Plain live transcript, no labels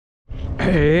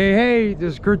Hey,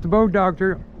 this is Kurt the Boat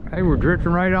Doctor. Hey, we're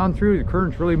drifting right on through. The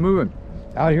current's really moving.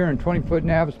 Out here in 20-foot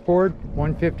nav sport,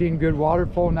 115 good water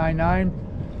flow,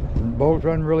 9.9. Boat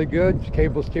running really good.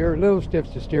 Cable steer, a little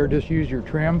stiff to steer, just use your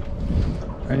trim.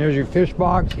 And there's your fish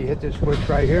box. You hit this switch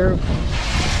right here.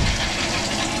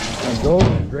 There it goes,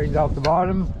 it drains out the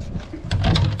bottom.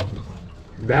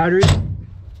 Battery.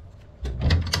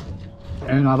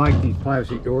 And I like these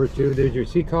plastic doors too. There's your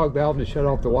seacog valve to shut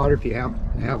off the water if you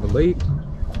have a leak.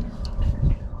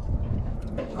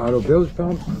 Auto bilge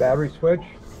pump, battery switch,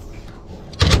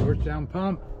 push down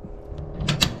pump,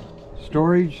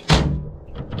 storage.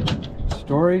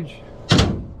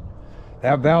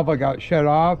 That valve I got shut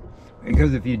off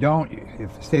because if you don't,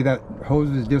 if say that hose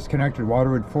is disconnected,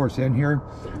 water would force in here.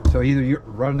 So either you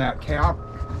run that cap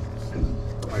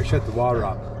or shut the water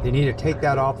off. You need to take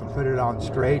that off and put it on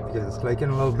straight because it's leaking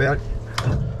a little bit.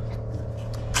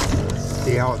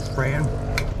 See how it's spraying?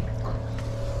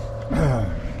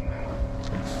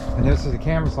 And this is the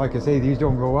cameras, like I say, these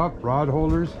don't go up. Rod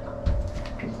holders,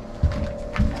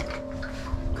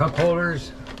 cup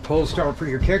holders, pull start for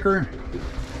your kicker.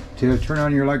 To turn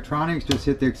on your electronics, just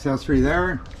hit the accessory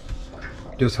there.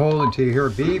 Just hold until you hear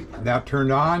a beep. That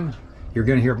turned on. You're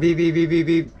gonna hear beep, beep, beep, beep,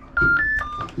 beep.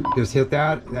 Just hit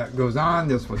that, that goes on,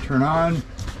 this will turn on.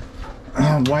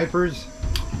 Wipers,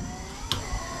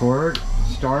 forward,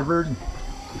 starboard,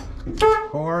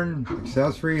 horn,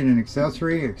 accessory and an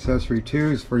accessory. Accessory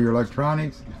 2 is for your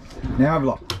electronics.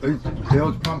 Nav,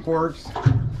 bilge pump works.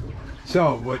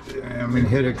 So what I'm gonna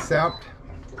hit accept.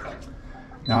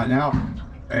 Not now.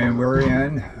 And we're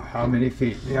in how many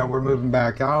feet? Yeah, we're moving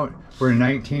back out. We're in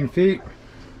 19 feet.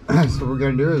 So what we're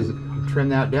gonna do is trim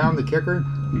that down, the kicker.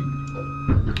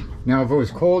 Now if it was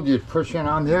cold, you'd push in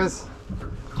on this,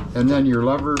 and then your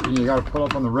lever, you got to pull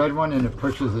up on the red one and it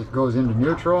pushes, it goes into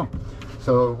neutral.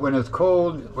 So when it's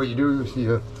cold, what you do is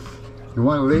you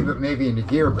want to leave it maybe in the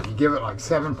gear, but you give it like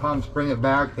 7 pumps, bring it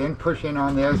back, then push in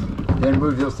on this, then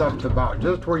move this up to about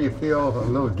just where you feel a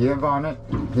little give on it,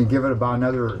 then give it about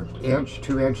another inch,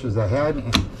 2 inches ahead,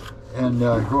 and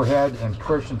go ahead and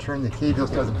push and turn the key. This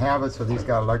doesn't have it, so these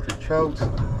got electric chokes.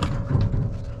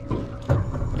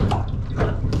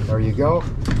 There you go,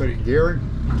 put it geared.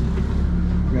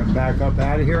 We're gonna back up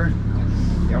out of here.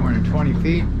 Yeah, we're in 20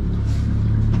 feet.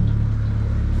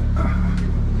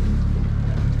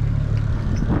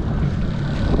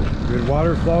 Good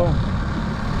water flow.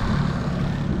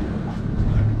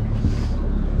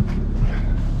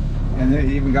 And they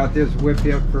even got this whipped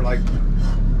up for like,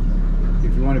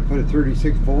 if you want to put a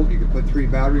 36 volt, you can put 3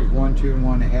 batteries, 1, 2, and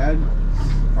 1 ahead.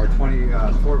 Or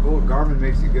 24 volt. Garmin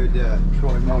makes a good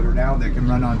trolling motor now. They can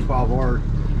run on 12 or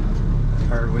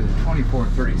was it 24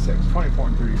 and 36? 24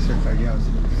 and 36, I guess.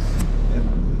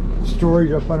 And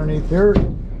storage up underneath here.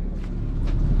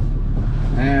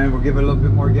 And we'll give it a little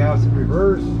bit more gas in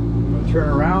reverse. We'll turn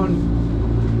around.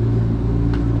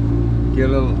 Get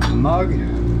a little mug.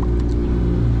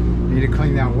 Need to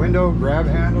clean that window. Grab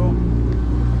handle.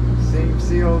 Seam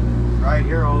sealed. Right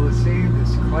here, all the seams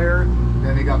is clear.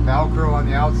 Then they got Velcro on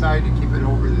the outside to keep it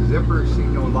over the zipper, see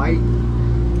no light.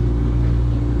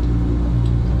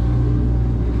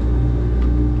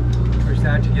 Push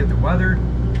that to get the weather,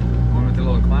 one with the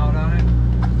little cloud on it.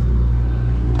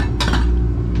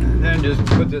 And then just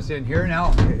put this in here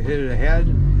now, hit it ahead.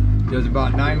 Does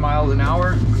about 9 miles an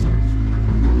hour.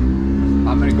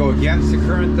 I'm gonna go against the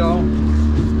current though,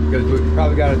 because we've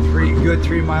probably got a good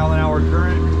 3 mile an hour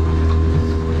current.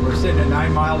 We're sitting at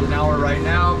 9 miles an hour right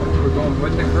now, but we're going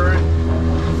with the current.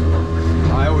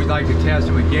 I always like to test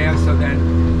them against, so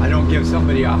then I don't give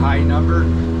somebody a high number.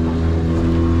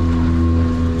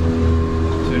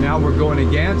 So now we're going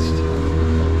against.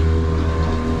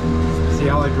 See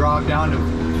how I drop down to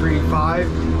 3.5?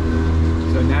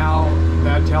 So now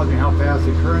that tells me how fast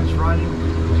the current's running.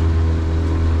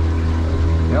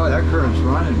 Yeah, that current's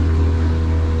running.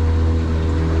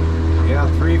 Yeah,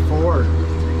 3.4.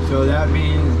 So that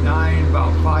means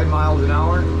about 5 miles an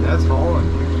hour. That's hauling.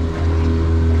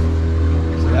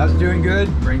 So that's doing good.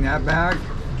 Bring that back,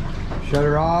 shut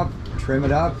her off, trim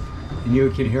it up, and you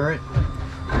can hear it.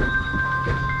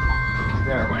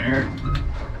 There, it went here.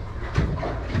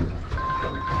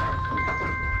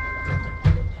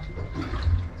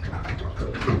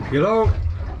 Hello?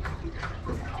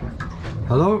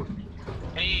 Hello?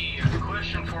 Hey, I have a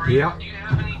question for you. Yeah. Do you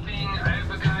have anything? I have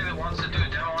a guy that wants to do a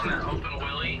demo on that open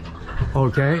willy.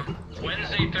 Okay.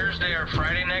 Wednesday, Thursday, or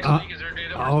Friday next week? Is there a day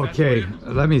that works best okay, for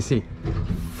you? let me see.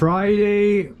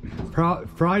 Fridays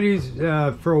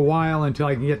for a while until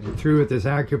I can get through with this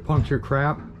acupuncture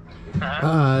crap.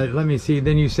 Let me see.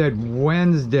 Then you said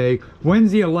Wednesday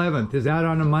 11th. Is that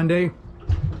on a Monday?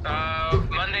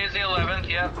 Monday's the 11th,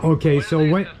 yeah. Okay, so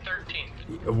Wednesday's when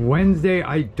the 13th. Wednesday,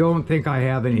 I don't think I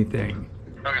have anything.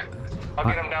 Okay. I'll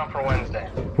get them down for Wednesday.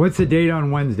 What's the date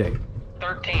on Wednesday?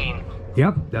 13.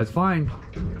 Yep, that's fine.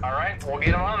 All right, we'll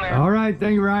get them on there. All right,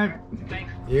 thank you, Ryan.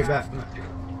 Thanks. You bet.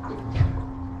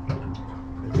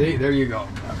 See, there you go.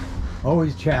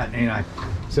 Always chatting, ain't I?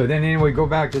 So then anyway, go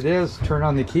back to this, turn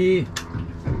on the key,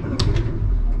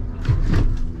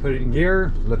 put it in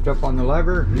gear, lift up on the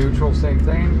lever, neutral, same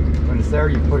thing. When it's there,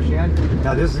 you push in.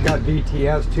 Now this has got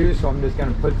VTS too, so I'm just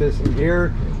gonna put this in gear,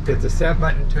 hit the set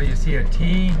button until you see a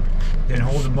T, then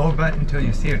hold the mode button until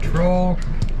you see a troll,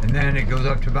 and then it goes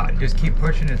up to about, just keep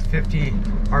pushing, it's 50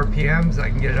 RPMs. I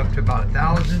can get it up to about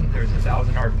 1,000. There's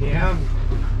 1,000 RPM.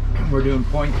 We're doing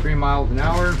 0.3 miles an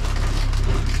hour.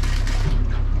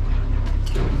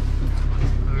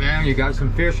 Now you got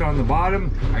some fish on the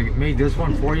bottom. I made this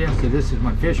one for you. So this is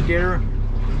my fish getter.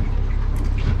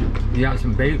 You got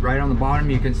some bait right on the bottom.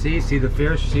 You can see the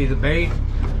fish, see the bait.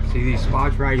 See these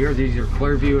spots right here. These are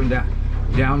clear view and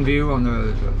down view on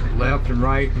the left and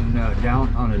right, and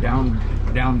down on the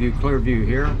down view, clear view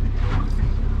here.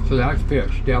 So that's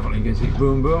fish, definitely. You can see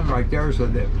boom, boom right there. So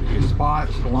that your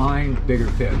spots, line, bigger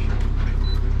fish.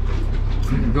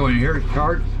 Go in here,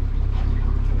 charts.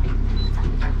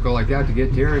 Go like that to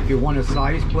get here. If you want to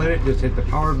size split it, just hit the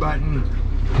power button.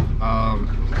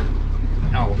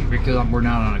 No, because we're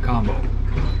not on a combo.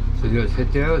 So just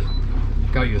hit this.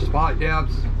 Got your spot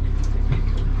depths.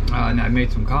 And I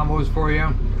made some combos for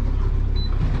you.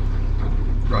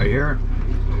 Right here.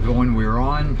 The one we were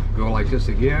on. Go like this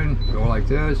again. Go like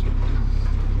this.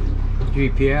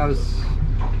 GPS.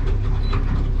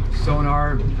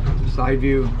 Sonar. Side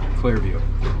view. Clear view.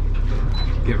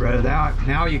 Get rid of that.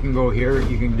 Now you can go here,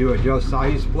 you can do adjust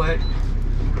size split,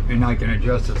 and I can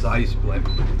adjust the size split.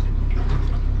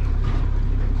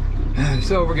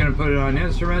 So we're going to put it on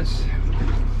instruments,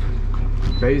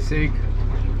 basic,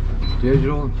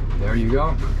 digital, there you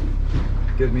go.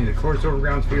 Gives me the course over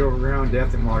ground, speed over ground,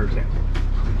 depth, and water tank.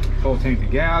 Full tank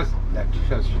of gas, that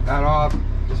shuts that off.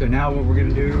 So now what we're going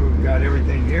to do, we've got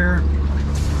everything here.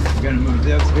 We're going to move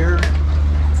this here.